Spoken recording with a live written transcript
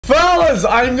Fellas,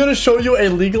 I'm going to show you a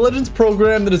League of Legends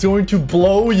program that is going to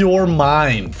blow your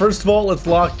mind. First of all, let's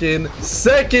lock in.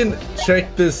 Second,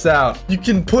 check this out. You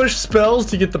can push spells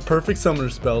to get the perfect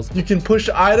summoner spells. You can push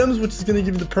items, which is going to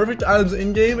give you the perfect items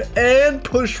in game, and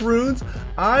push runes.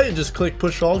 I just click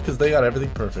push all because they got everything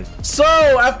perfect. So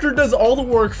after it does all the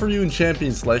work for you in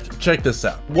Champion Select, check this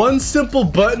out. One simple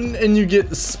button and you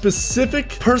get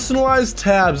specific personalized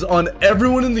tabs on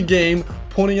everyone in the game,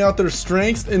 pointing out their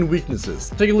strengths and weaknesses.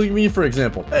 Take a look at me, for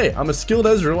example. Hey, I'm a skilled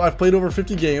Ezreal. I've played over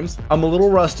 50 games. I'm a little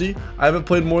rusty. I haven't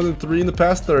played more than 3 in the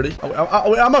past 30.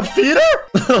 I'm a feeder?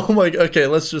 Oh my, okay,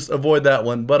 let's just avoid that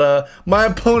one. But my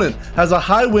opponent has a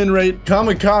high win rate.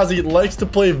 Kamikaze likes to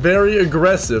play very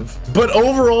aggressive. But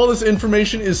overall, this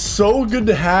information is so good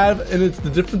to have, and it's the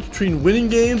difference between winning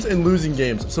games and losing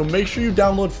games. So make sure you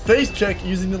download Face Check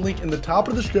using the link in the top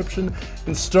of the description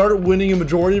and start winning a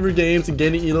majority of your games and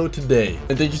gaining elo today.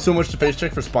 And thank you so much to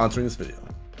FaceCheck for sponsoring this video.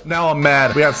 Now I'm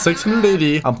mad. We have 600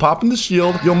 AD. I'm popping the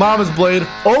shield. Yo mama's blade.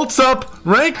 Ults up.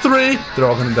 Rank 3. They're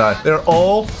all gonna die. They're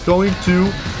all going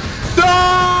to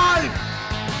die!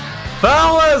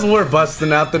 Fellas, we're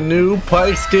busting out the new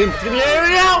Pike skin. Here we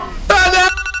go.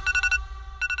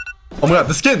 Oh my god,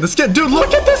 the skin. Dude,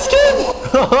 look at the skin!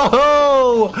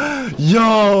 Oh,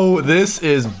 yo, this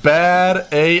is bad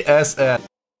ASF.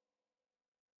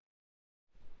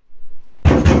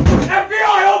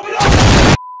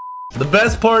 The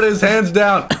best part is, hands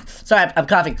down. Sorry, I'm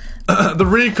coughing. The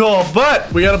recall,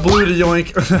 but we got a blue to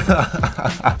yoink.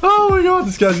 Oh my god,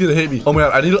 this guy's gonna hate me. Oh my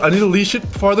god, I need to leash it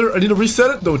farther. I need to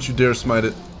reset it. Don't you dare smite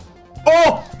it.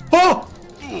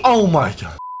 Oh my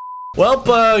god.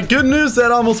 Well, good news,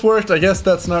 that almost worked. I guess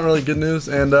that's not really good news.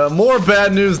 And more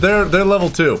bad news, they're level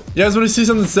 2. You guys want to see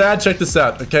something sad? Check this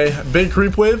out, okay? Big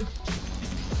creep wave.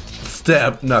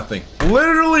 Stab, nothing.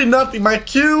 Literally nothing. My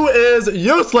Q is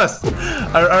useless.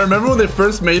 I remember when they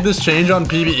first made this change on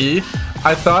PvE.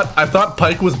 I thought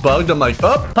Pike was bugged. I'm like,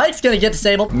 oh, Pike's gonna get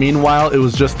disabled. Meanwhile, it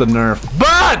was just the nerf.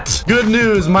 But good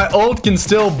news, my ult can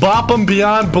still bop them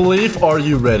beyond belief. Are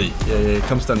you ready? Yeah,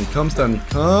 come stun me,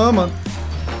 come on.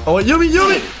 Oh, wait,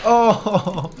 Yumi!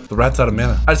 Oh, the rat's out of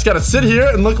mana. I just gotta sit here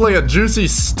and look like a juicy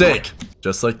steak.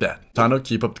 Just like that. Tano,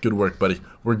 keep up the good work, buddy.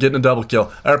 We're getting a double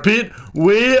kill. I repeat,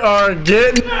 we are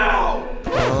getting...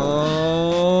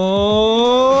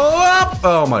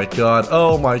 Oh my god.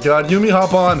 Oh my god. Yumi,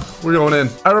 hop on. We're going in.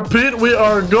 I repeat, we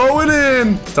are going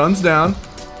in. Stun's down.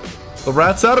 The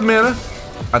rat's out of mana.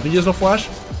 I think he has no flash.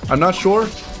 I'm not sure.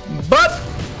 But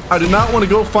I do not want to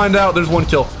go find out. There's one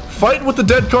kill. Fight with the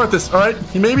dead Karthus. Alright.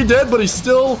 He may be dead, but he's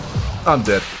still... I'm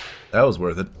dead. That was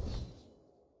worth it.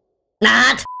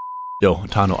 Not. Yo,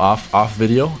 Tano, off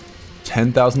video,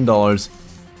 $10,000.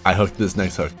 I hooked this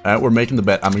next hook. All right, we're making the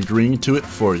bet. I'm agreeing to it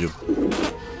for you.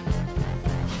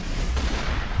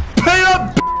 Pay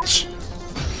up, bitch!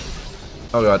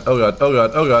 Oh god, oh god, oh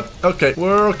god, oh god. Okay,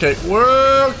 we're okay,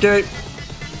 we're okay.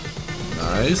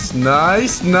 Nice.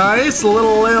 A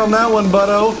little late on that one,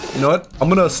 butto. You know what? I'm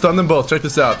gonna stun them both. Check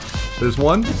this out. There's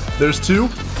one, there's two.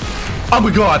 Oh my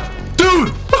god,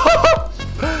 dude!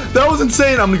 That was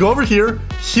insane. I'm gonna go over here,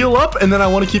 heal up, and then I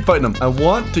want to keep fighting him. I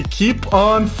want to keep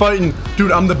on fighting.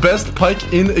 Dude, I'm the best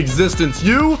Pike in existence.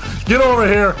 You, get over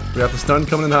here. We got the stun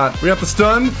coming in hot.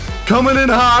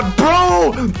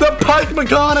 Bro, the Pike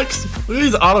mechanics. Look at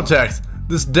these auto attacks.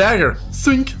 This dagger.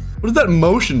 Sink. What is that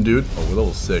motion, dude? Oh, we're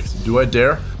level 6. Do I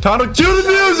dare? Tano, cue the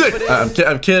music!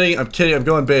 I'm kidding. I'm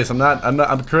going base.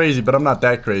 I'm crazy, but I'm not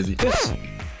that crazy. This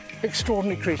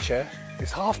extraordinary creature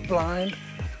is half blind,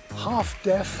 half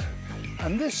deaf,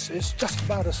 and this is just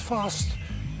about as fast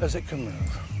as it can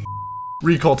move.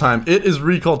 Recall time. It is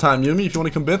recall time. Yumi, if you want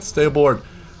to come bits, stay aboard.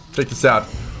 Check this out.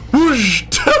 Whoosh,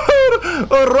 dude!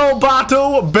 A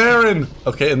Roboto Baron.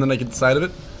 Okay, and then I get inside of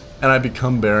it, and I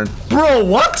become Baron. Bro,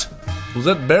 what? Was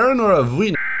that Baron or a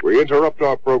V? We interrupt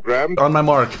our program. On my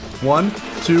mark. 1,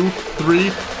 2,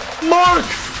 3. Mark!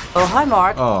 Oh, hi,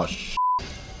 Mark. Oh,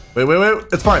 Wait.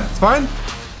 It's fine. It's fine.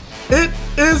 It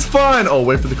is fine. Oh,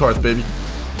 wait for the cards, baby.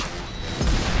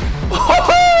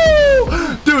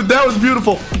 Oh, dude, that was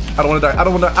beautiful. I don't want to die. I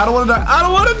don't want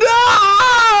to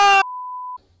die.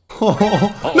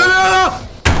 Oh, no.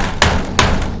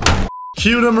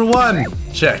 Cue number 1.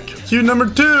 Check. Cue number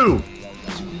 2.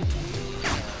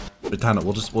 Wait, Tana,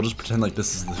 we'll just pretend like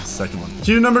this is the second one.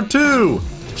 Cue number 2.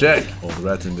 Check. Oh, the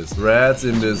rat's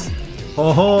in this.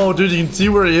 Oh, dude, you can see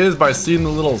where he is by seeing the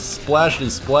little splashy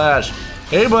splash.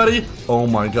 Hey, buddy. Oh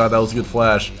my god, that was a good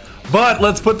flash. But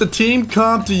let's put the team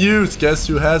comp to use. Guess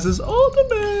who has his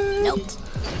ultimate? Nope.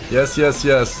 Yes.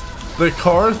 The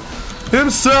Karth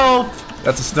himself.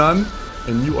 That's a stun.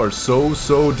 And you are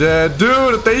so dead.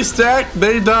 Dude, if they stack,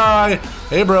 they die.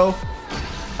 Hey, bro.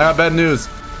 I got bad news.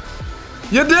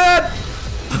 You're dead.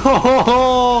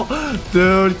 Oh,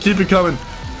 dude, keep it coming.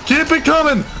 Keep it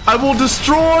coming. I will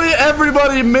destroy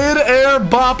everybody mid-air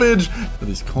boppage. Oh,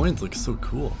 these coins look so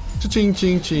cool. Cha-ching,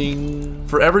 ching, ching.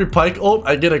 For every Pike ult,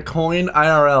 I get a coin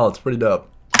IRL. It's pretty dope.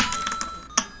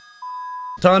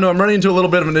 Tano, I'm running into a little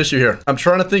bit of an issue here. I'm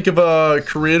trying to think of a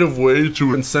creative way to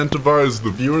incentivize the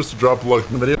viewers to drop a like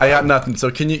in the video. I got nothing, so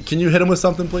can you hit him with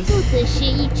something, please?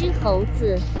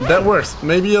 That works.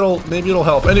 Maybe it'll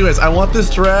help. Anyways, I want this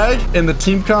drag and the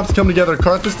team comps come together.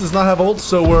 Karthus does not have ult,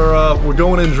 so we're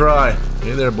going in dry.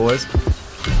 Hey there, boys.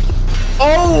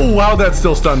 Oh, wow, that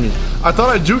still stunned me. I thought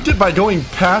I juked it by going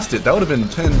past it. That would have been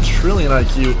 10 trillion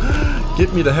IQ.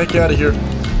 Get me the heck out of here.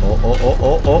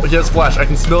 Oh, he has flash. I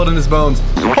can smell it in his bones.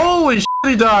 Holy shit,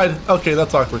 he died. Okay,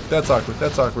 that's awkward. That's awkward.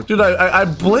 That's awkward. Dude, I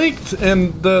blinked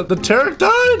and the Taric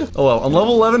died. Oh, well, on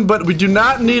level 11, but we do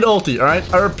not need ulti, all right?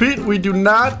 I repeat, we do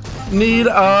not need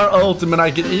our ultimate.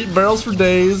 I can eat barrels for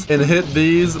days and hit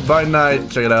these by night.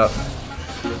 Check it out.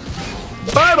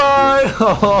 Bye-bye.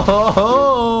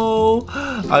 Oh,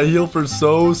 I heal for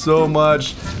so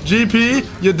much.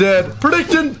 GP, you're dead.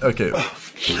 Predicting. Okay.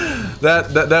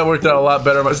 That worked out a lot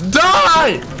better.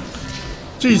 Die!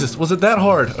 Jesus, was it that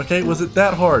hard? Okay, was it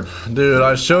that hard? Dude,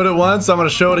 I showed it once. I'm gonna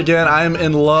show it again. I am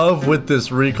in love with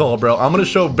this recall, bro. I'm gonna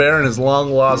show Baron his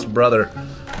long-lost brother.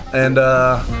 And,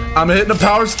 I'm hitting a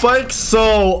power spike,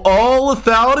 so all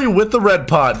lethality with the red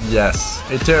pot. Yes.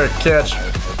 Hey, Taric, catch.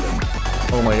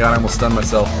 Oh my god, I almost stunned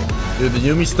myself. Dude, the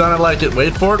Yuumi stun, I like it.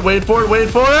 Wait for it, wait for it, wait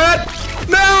for it!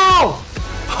 No!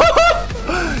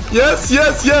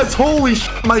 Yes! Holy sh!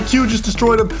 My Q just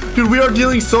destroyed him. Dude, we are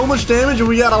dealing so much damage and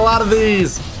we got a lot of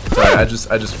these. Sorry, I just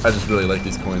really like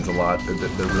these coins a lot. They're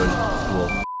really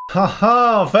cool.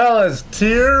 Haha, fellas.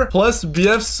 Tier plus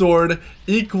BF sword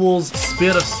equals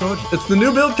Spear of Sword. It's the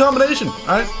new build combination,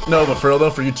 alright? No, but for real though,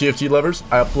 for you TFT lovers,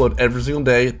 I upload every single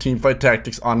day teamfight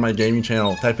tactics on my gaming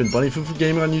channel. Type in BunnyFuFuu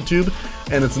Gaming on YouTube,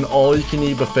 and it's an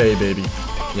all-you-can-eat buffet, baby.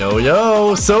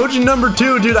 Yo, Sojin number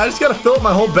 2, dude. I just gotta fill up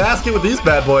my whole basket with these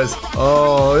bad boys.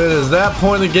 Oh, it is that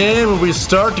point in the game where we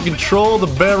start to control the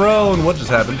Baron. What just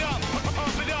happened?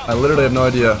 I literally have no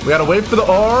idea. We gotta wait for the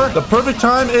R. The perfect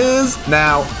time is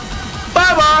now.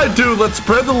 Bye-bye, dude. Let's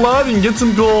spread the love and get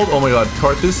some gold. Oh my god,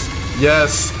 Karthus.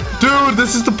 Yes. Dude,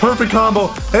 this is the perfect combo.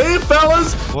 Hey,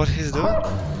 fellas. What he's doing?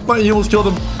 My almost killed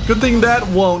him. Good thing that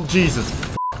won't. Jesus.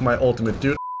 F my ultimate,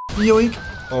 dude. Yoink.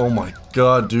 Oh my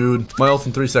god, dude. My ult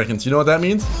in 3 seconds. You know what that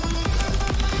means?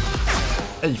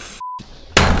 Hey,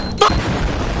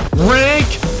 Rank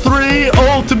 3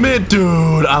 ultimate,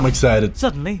 dude. I'm excited.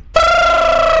 Suddenly.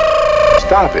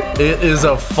 Stop it. It is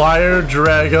a fire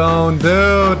dragon,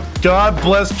 dude. God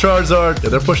bless Charizard. Yeah,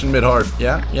 they're pushing mid hard.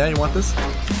 Yeah, you want this?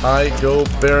 I go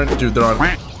Baron. Dude, they're on.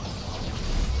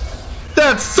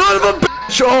 That son of a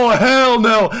bitch. Oh, hell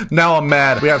no. Now I'm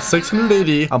mad. We got 600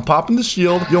 AD. I'm popping the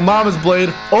shield. Yo mama's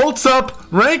blade. Ult's up.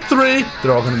 Rank 3.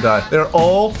 They're all gonna die. They're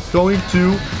all going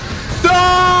to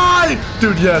die.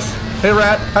 Dude, yes. Hey,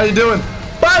 Rat. How you doing?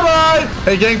 Bye-bye.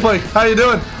 Hey, Gangplank. How you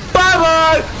doing?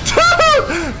 Bye-bye.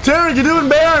 Taric, you doing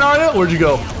Baron, are you? Where'd you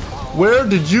go? Where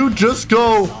did you just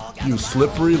go? You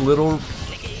slippery little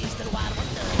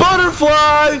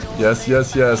butterfly. Yes.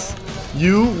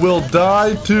 You will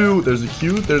die too. There's a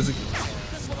Q. There's a...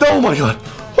 Oh my god.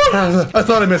 I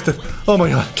thought I missed it. Oh my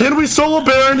god. Can we solo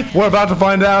Baron? We're about to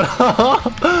find out.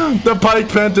 The Pike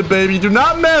Penta, baby. Do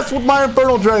not mess with my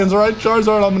Infernal Dragons, alright?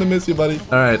 Charizard, I'm gonna miss you, buddy.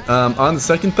 Alright, on the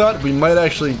second thought, we might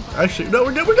actually... No,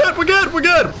 we're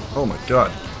good. Oh my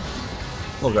god.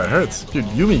 Oh, that hurts. Dude,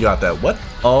 Yuumi got that. What?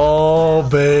 Oh,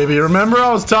 baby. Remember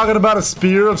I was talking about a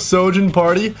Spear of Sojin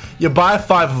party? You buy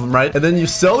 5 of them, right? And then you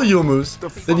sell Youmuu's.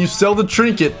 Then you sell the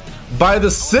trinket. Buy the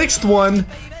 6th one.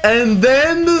 And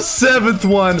then the 7th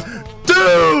one.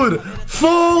 Dude!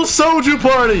 Full Soju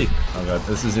party. Oh, God.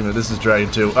 This is Dragon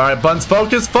 2. All right, Buns,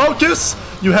 focus.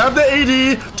 You have the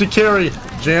AD to carry.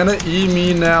 Janna, E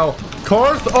me now.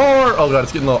 Karth or... Oh, God,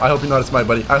 it's getting low. I hope you know how to smite,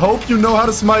 buddy. I hope you know how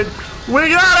to smite. We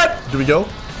got it! Do we go?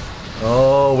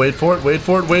 Oh, wait for it.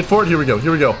 Here we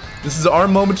go. This is our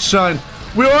moment to shine.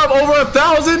 We'll have over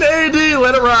 1,000 AD.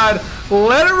 Let it ride,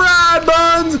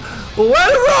 Buns. Let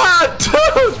it ride,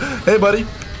 dude. Hey, buddy.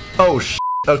 Oh, sh.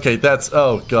 Okay, that's...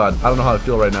 Oh, God. I don't know how I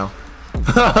feel right now.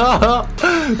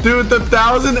 Dude, the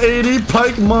 1,080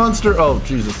 Pike monster. Oh,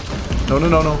 Jesus. No.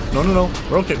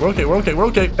 We're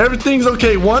okay. Everything's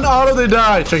okay. One auto, they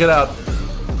die. Check it out.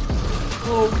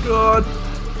 Oh, God.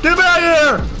 Get back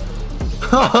here!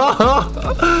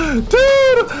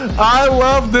 Dude, I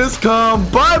love this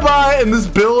comp. Bye-bye, and this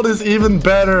build is even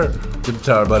better. Get the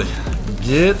tower, buddy.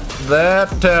 Get that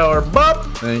tower. Bop.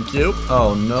 Thank you.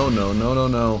 Oh, no, no, no, no,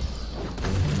 no.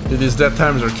 Dude, these death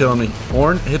timers are killing me.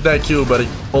 Orn, hit that Q, buddy.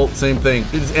 Ult, same thing.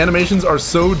 Dude, these animations are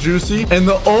so juicy, and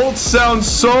the ult sounds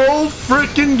so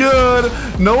freaking good.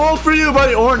 No ult for you,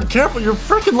 buddy. Orn, careful. You're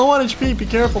freaking low on HP. Be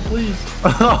careful, please.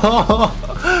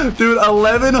 Dude,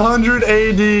 1100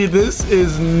 AD. This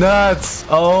is nuts.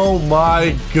 Oh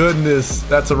my goodness.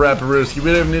 That's a Rapparuski.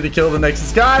 We don't even need to kill the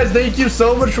Nexus. Guys, thank you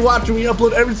so much for watching. We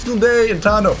upload every single day in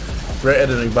Tondo. Great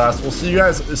editing, boss. We'll see you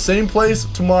guys at the same place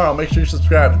tomorrow. Make sure you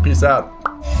subscribe. Peace out.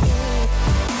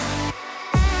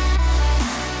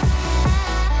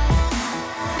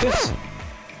 This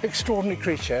extraordinary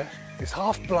creature is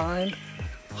half blind,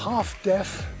 half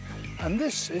deaf, and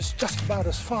this is just about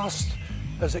as fast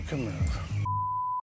as it can move.